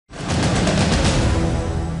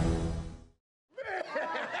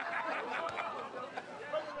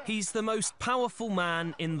He's the most powerful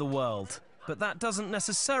man in the world, but that doesn't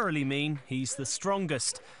necessarily mean he's the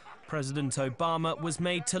strongest. President Obama was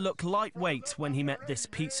made to look lightweight when he met this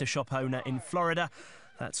pizza shop owner in Florida.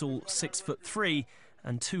 That's all 6'3"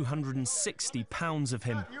 and 260 pounds of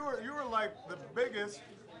him. You were like the biggest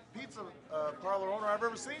pizza parlor owner I've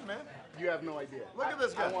ever seen, man. You have no idea. Look at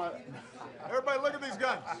this guy. Everybody look at these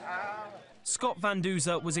guns. Scott Van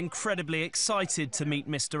Duzer was incredibly excited to meet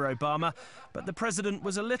Mr. Obama, but the president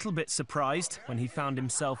was a little bit surprised when he found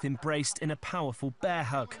himself embraced in a powerful bear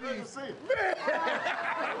hug. Good to see you. Look at that.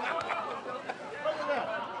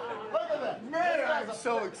 Look at that. Man, I'm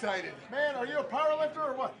so excited. Man, are you a power lifter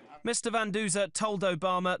or what? Mr. Van Duzer told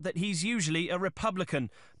Obama that he's usually a Republican,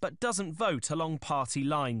 but doesn't vote along party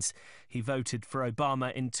lines. He voted for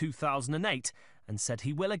Obama in 2008 and said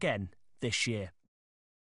he will again this year.